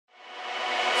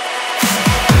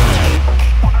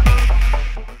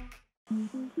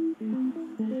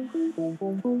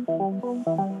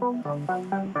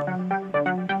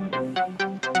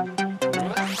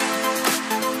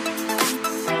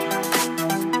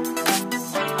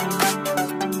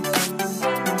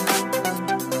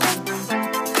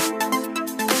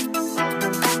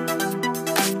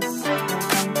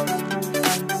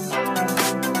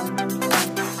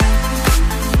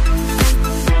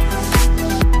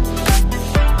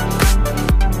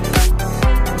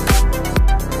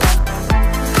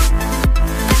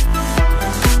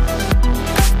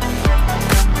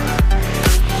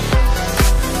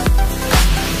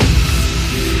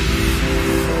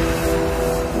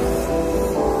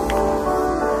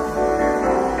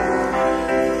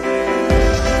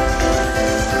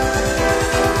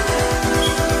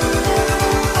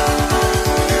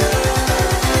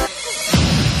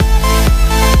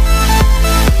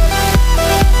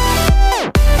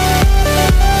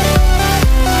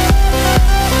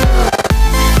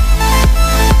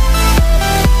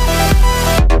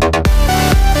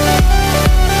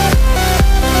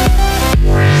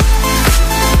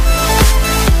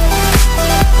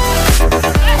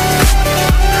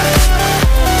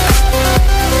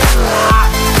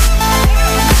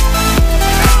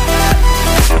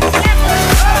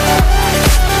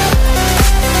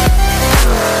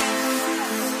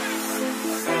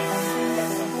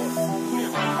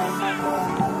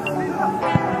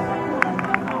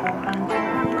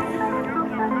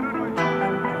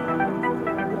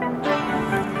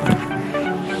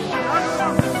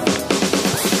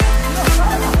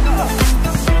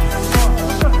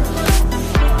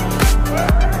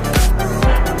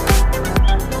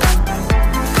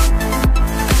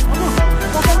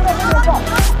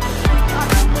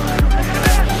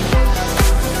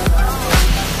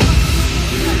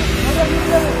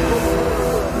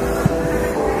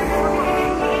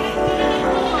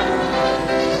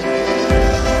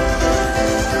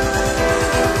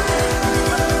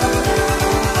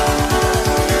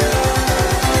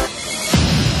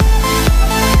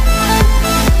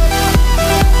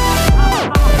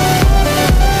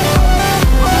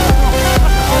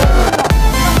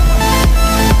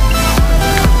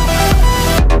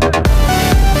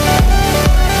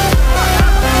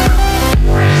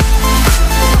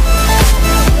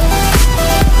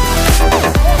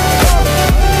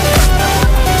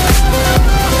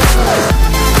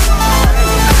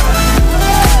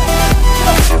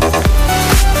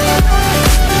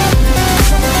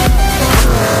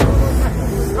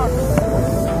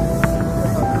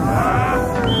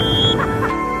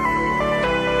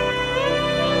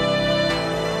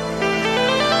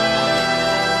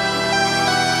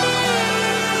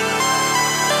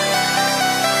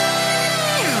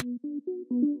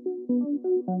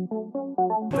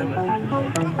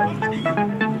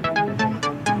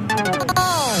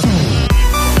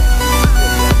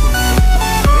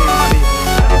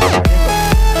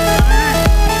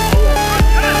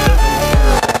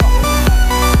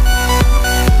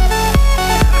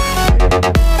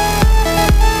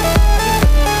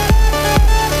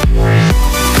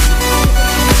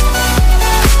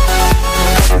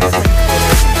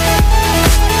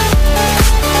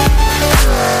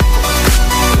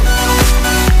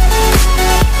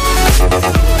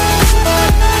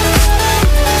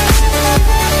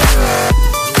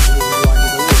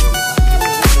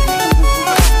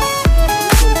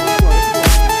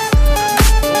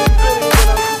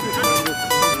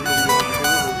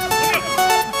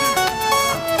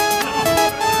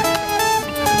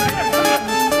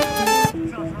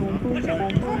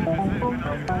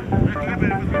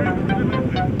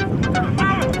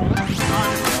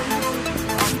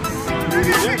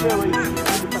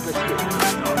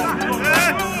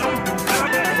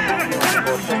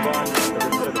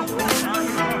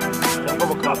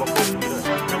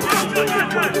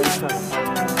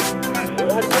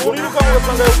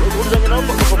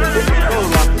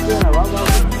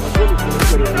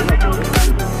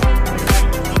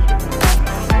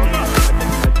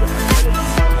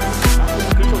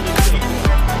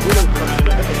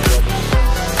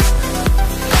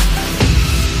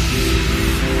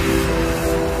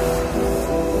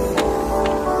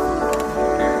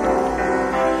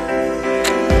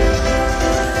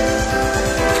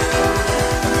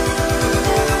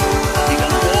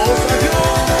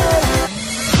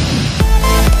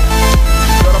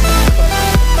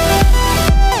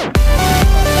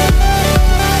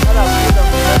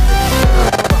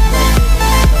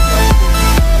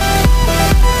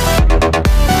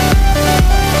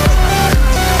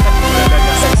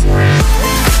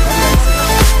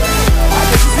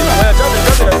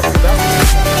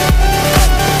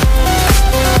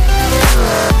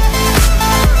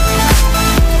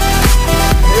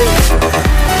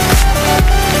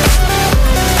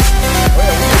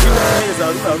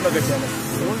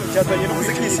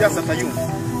siasa atayumva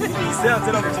siasa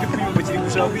ntabwo kiri kuyumva kiri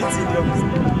gushaka kwitsindira gusa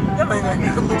yabaye nka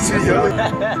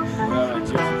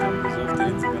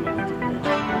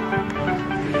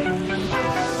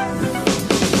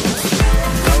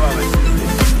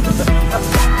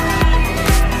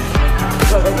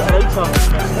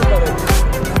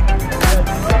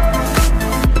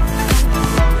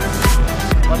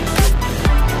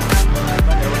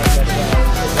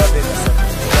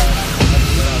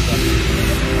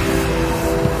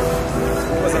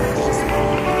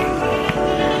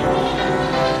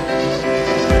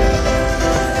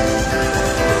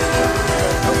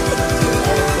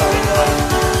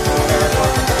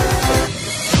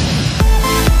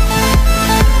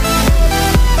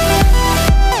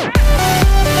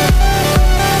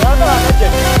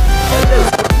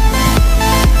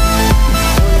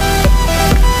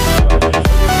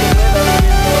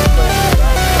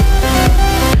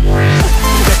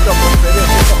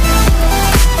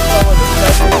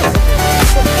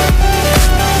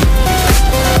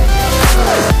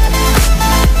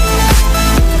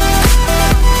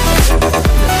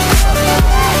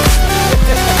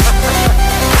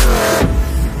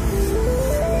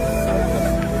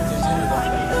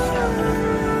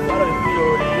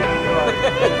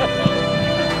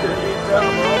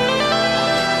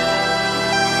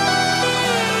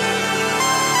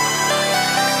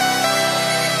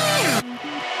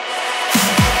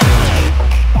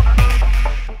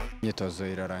imyitozo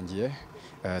irarangiye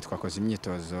twakoze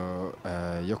imyitozo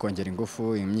yo kongera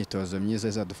ingufu imyitozo myiza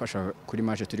izadufasha kuri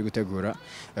match turi gutegura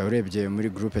urebye muri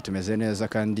groupe tumeze neza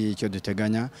kandi icyo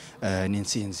duteganya ni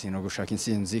intsinzi no gushaka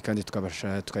intsinzi kandi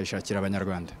tukayishakira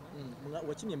abanyarwanda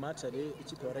wakinnye match ari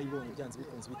ikipe warayibonye byanze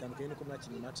bikunze bitandukanye nuko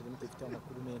mwakinnye match ari mutafite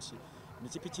amakuru menshi ni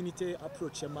ikipe kinite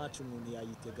approach ya match umuntu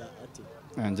yayitega ate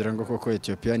ngira ngo koko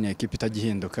Ethiopia ni equipe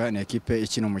itagihinduka ni equipe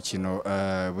ikina umukino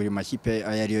buri makipe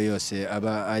ayariyo yose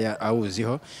aba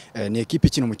awuziho ni equipe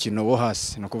ikina umukino wo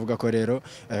hasi no kuvuga ko rero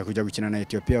kujya gukina na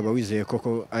Ethiopia bawizeye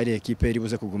koko ari equipe iri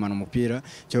buze kugumana umupira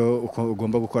cyo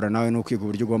ugomba gukora nawe no kwiga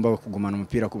uburyo ugomba kugumana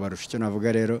umupira kubarusha cyo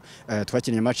navuga rero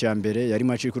twakinnye match ya mbere yari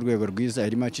match iri ku rwego rwiza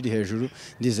yari match iri hejuru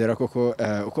ndizera koko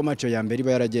uko match ya mbere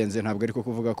iba yaragenze ntabwo ariko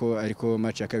kuvuga ko ariko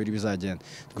match ya kabiri bizagenda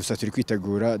gusa turi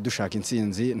kwitegura dushaka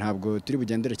intsinzi ntabwo turi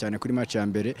bugendere cyane kuri match ya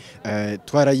mbere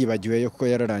twarayibagiwe yo kuko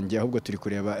yararangiye ahubwo turi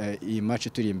kureba iyi match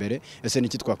turi imbere ese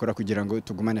niki twakora kugira ngo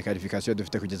tugumane qualification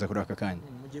dufite kugeza kuri aka kanya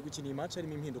mugiye gukina iyi match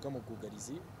harimo impinduka mu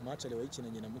bwugarizi match ari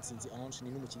wayikinanye na Mutsinzi Ange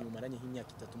ni n'umukinnyi umaranye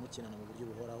nk'imyaka 3 mukinana mu buryo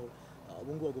buhoraho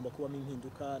ubungu bagomba kubamo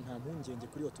impinduka nta mpungenge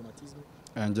kuri automatisme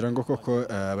ngira ngo koko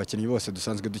abakinnyi bose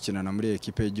dusanzwe dukinana muri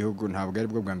equipe y'igihugu ntabwo ari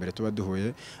bwo bwa mbere tuba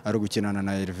duhuye ari gukinana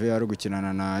na Hervé ari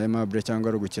gukinana na Amavubi cyangwa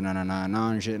ari gukinana na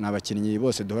Ange n'abakinnyi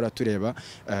bose duhora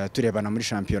turebana muri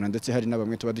championnat ndetse hari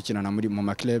nabamwe tuba dukinana muri mu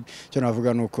maclub cyo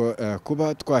navuga nuko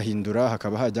kuba twahindura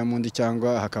hakaba hajyamo undi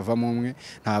cyangwa hakavamo umwe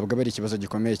ntabwo bari ikibazo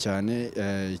gikomeye cyane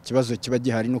ikibazo kiba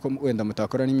gihari nuko wenda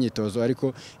mutakora n'imyitozo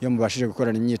ariko iyo mubashije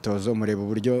gukorana imyitozo mureba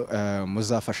uburyo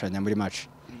muzafashanya muri match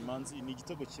ni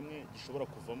igitego kimwe gishobora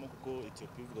kuvamo kuko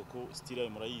Ethiopia ivuga ko style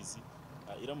murayizi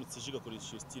iramutse ije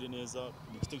gakoresha style neza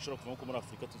ni igitego gishobora kuvamo ko muri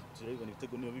Afrika turabibona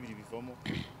ibitego niyo bibiri bivamo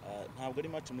ntabwo ari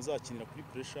match muzakinira kuri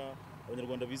pressure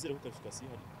abanyarwanda bizere ko qualification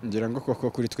ihari ngira ngo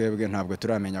koko kuri twebwe ntabwo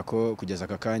turamenya ko kugeza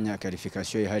aka kanya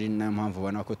qualification ihari na mpamvu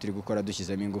ubona ko turi gukora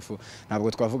dushyizemo ingufu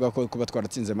ntabwo twavuga ko kuba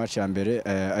twaratsinze match ya mbere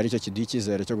ari cyo kiduha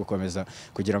icyizere cyo gukomeza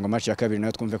kugira ngo match ya kabiri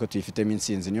nayo twumve ko tuyifitemo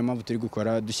intsinzi niyo mpamvu turi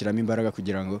gukora dushyiramo imbaraga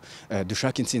kugira ngo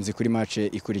dushake intsinzi kuri match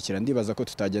ikurikira ndibaza ko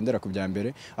tutagendera ku bya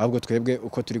mbere ahubwo twebwe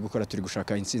uko turi gukora turi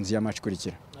gushaka intsinzi ya match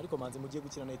ikurikira ariko manze mugiye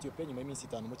gukina na Ethiopia nyuma y'iminsi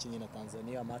 5 mukinnye na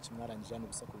Tanzania match mwarangije hano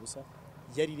gusa ku busa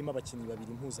yari irimo abakinnyi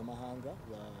babiri mpuzamahanga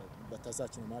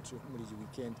batazakina match muri iyi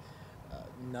weekend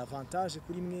ni avantage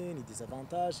kuri mwe ni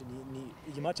disavantage ni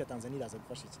iyi match ya Tanzania iraza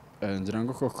gufasha iki ngira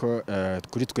ngo koko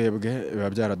kuri twebwe biba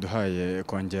byaraduhaye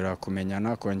kongera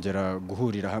kumenyana kongera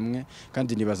guhurira hamwe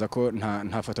kandi nibaza ko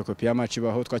nta fotokopi ya match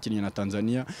baho twakinnye na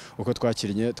Tanzania uko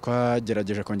twakinnye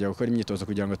twagerageje kongera gukora imyitozo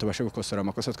kugira ngo tubashe gukosora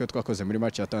amakosa twakoze muri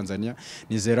match ya Tanzania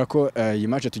nizera ko iyi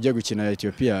match tugiye gukina ya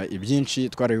Ethiopia ibyinshi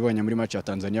twarabibonye muri match ya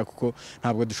Tanzania kuko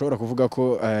ntabwo dushobora kuvuga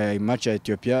ko match ya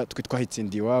Ethiopia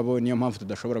twahitsindiye wabo niyo mpamvu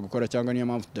tudashobora gukora cyangwa niyo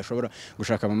mpamvu tudashobora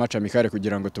gushaka ama match amikare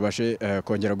kugira ngo tubashe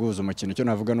kongera guhuza umukino cyo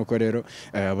navuga nuko rero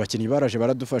abakinnyi baraje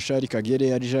baradufasha ari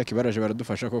Kagere ari Jacques baraje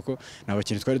baradufasha koko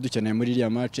nabakinnyi twari dukeneye muri iriya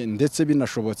match ndetse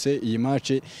binashobotse iyi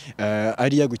match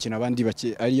ari ya gukina abandi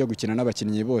ari yo gukina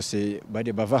n'abakinnyi bose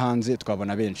bava hanze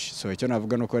twabona benshi so icyo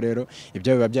navuga nuko rero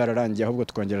ibyo biba byararangiye ahubwo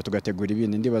tukongera tugategura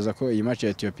ibindi ndibaza ko iyi match ya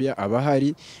Ethiopia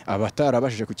abahari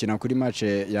abatarabashije gukina kuri match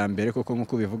ya mbere koko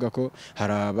nkuko bivuga ko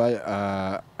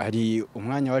hari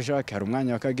umwanya wa Jacques Jacques hari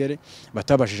umwanya wa Kagere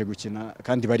batabashije gukina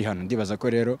kandi bari hano ndibaza ko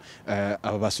rero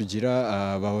aba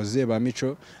basugira bahoze ba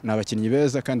Mico n'abakinnyi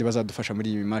beza kandi bazadufasha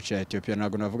muri iyi match ya Ethiopia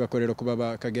nago navuga ko rero kuba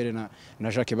ba Kagere na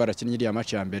Jacques barakinnye iriya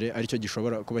match ya mbere aricyo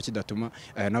gishobora kuba kidatuma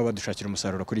nabo badushakira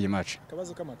umusaruro kuri iyi match.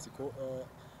 Kabazo k'amatsiko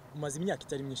umaze imyaka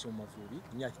itari myinshi mu Mavubi,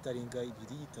 imyaka itarenga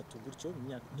 2-3 gutyo,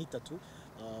 imyaka nk'itatu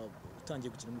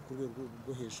utangiye gukina mu rwego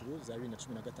rwo hejuru za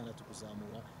 2016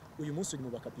 kuzamura. Uyu munsi uri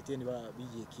mu bakapiteni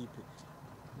b'iyi equipe.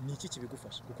 Ni iki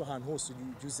kibigufasha kuko ahantu hose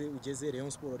ugeze Rayon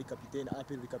Sport uri kapiteni,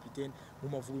 APR uri kapiteni, mu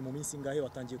Mavubi mu minsi ngahe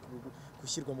watangiye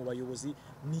gushyirwa mu bayobozi.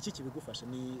 Ni iki kibigufasha?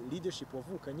 Ni leadership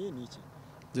wavukanye? Ni iki?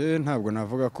 Ntabwo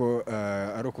navuga ko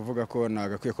ari ukuvuga ko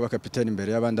nagakwiye kuba kapiteni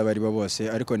imbere y'abandi abari bo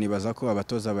bose ariko nibaza ko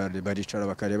abatoza baricara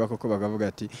bakareba koko bakavuga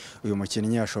ati uyu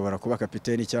mukinnyi ashobora kuba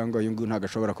kapiteni cyangwa uyu nguyu ntago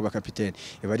ashobora kuba kapiteni.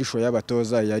 Iba ari shoya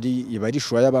y'abatoza iba ari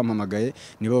shoya y'abampamagaye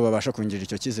nibo babasha kungirira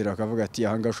icyo kizere bakavuga ati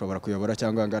aha ngaha ushobora kuyobora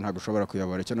cyangwa aha ngaha ntago ushobora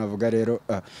kuyobora. Icyo navuga rero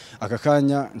aka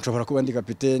kanya nshobora kuba ndi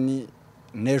kapiteni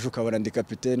nejo ukabona ndi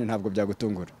kapiteni ntabwo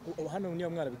byagutungura. Hano niyo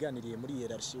mwarabiganiriye muri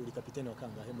hierarchy uri kapiteni wa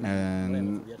kangahe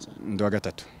muri ndo wa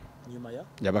gatatu nyuma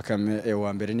ya Bakame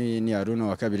wa mbere ni Haruna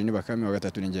wa kabiri ni Bakame wa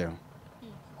gatatu ni njyewe.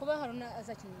 Kuba Haruna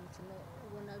azakina umukino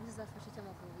ubona bizafasha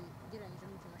cy'Amavubi ugereranyije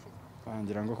n'umukino washize?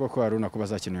 Ngira ngo koko Haruna kuba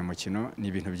azakina uyu mukino ni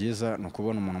ibintu byiza no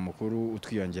kubona umuntu mukuru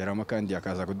utwiyongeramo kandi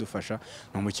akaza kudufasha.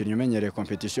 Ni umukinnyi umenyereye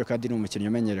competition kandi ni umukinnyi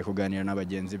umenyereye kuganira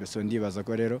n'abagenzi be. So ndibaza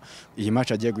ko rero iyi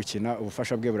match agiye gukina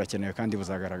ubufasha bwe burakenewe kandi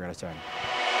buzagaragara cyane.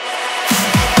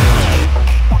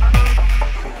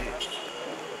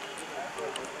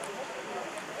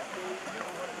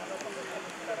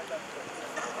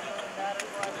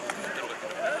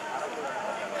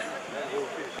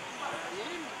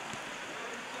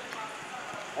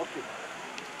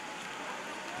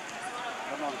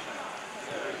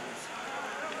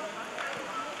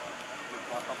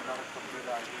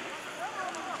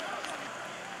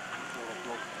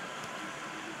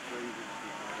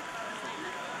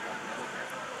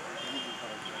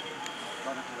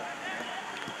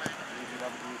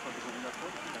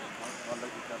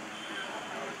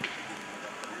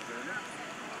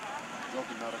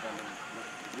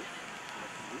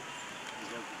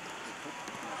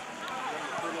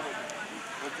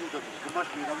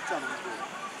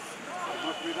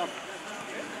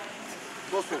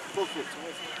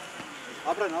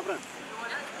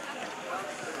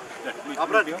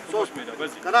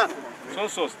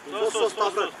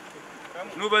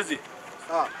 Ну бази.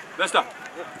 Даста.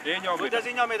 Iyanyuma. Burada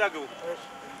iyanyuma da go.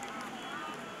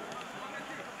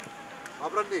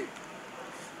 Abrandi.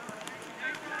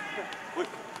 Oy.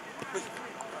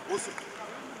 Osu.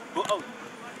 Bu out.